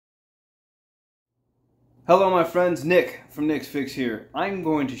Hello my friends, Nick from Nick's Fix here. I'm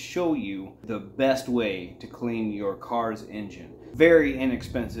going to show you the best way to clean your car's engine. Very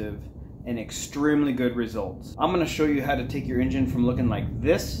inexpensive and extremely good results. I'm going to show you how to take your engine from looking like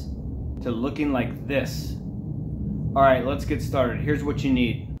this to looking like this. Alright, let's get started. Here's what you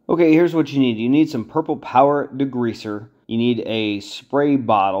need. Okay, here's what you need. You need some Purple Power degreaser, you need a spray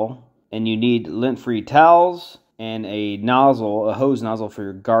bottle, and you need lint-free towels, and a nozzle, a hose nozzle for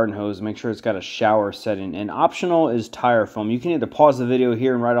your garden hose. Make sure it's got a shower setting. And optional is tire foam. You can either pause the video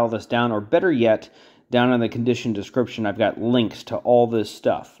here and write all this down, or better yet, down in the condition description, I've got links to all this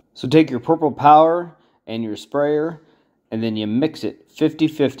stuff. So take your Purple Power and your sprayer, and then you mix it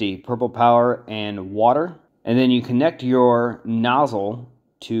 50-50, Purple Power and water. And then you connect your nozzle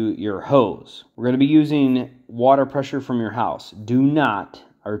to your hose. We're going to be using water pressure from your house. Do not,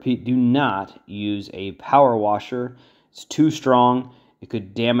 I repeat, do not use a power washer. It's too strong. It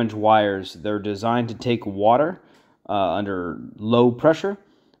could damage wires. They're designed to take water under low pressure,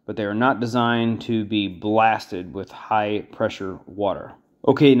 but they are not designed to be blasted with high pressure water.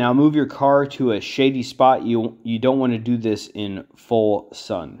 Okay, now move your car to a shady spot. You don't want to do this in full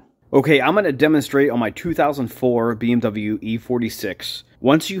sun. Okay, I'm going to demonstrate on my 2004 BMW E46.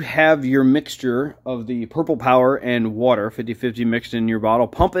 Once you have your mixture of the Purple Power and water, 50-50 mixed in your bottle,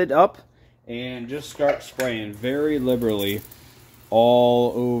 pump it up and just start spraying very liberally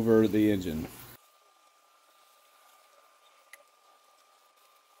all over the engine.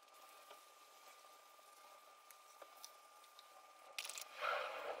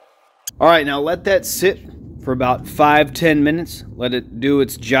 Alright, now let that sit for about 5-10 minutes. Let it do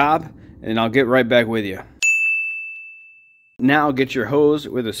its job, and I'll get right back with you. Now get your hose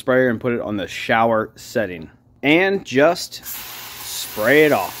with a sprayer and put it on the shower setting. And just spray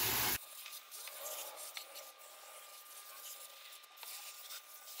it off.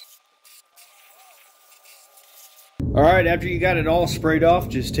 Alright, after you got it all sprayed off,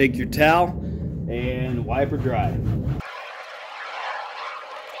 just take your towel and wipe her dry.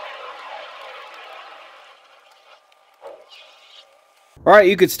 Alright,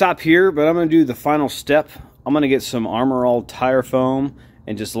 you could stop here, but I'm going to do the final step. I'm going to get some Armor All tire foam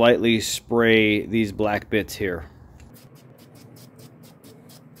and just lightly spray these black bits here.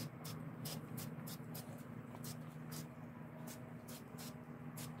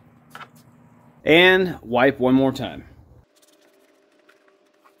 And wipe one more time.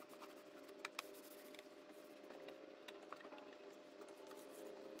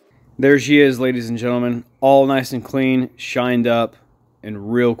 There she is, ladies and gentlemen. All nice and clean, shined up, in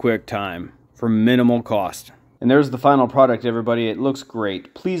real quick time for minimal cost. And there's the final product, everybody. It looks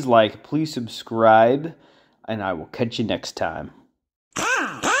great. Please like, please subscribe, and I will catch you next time.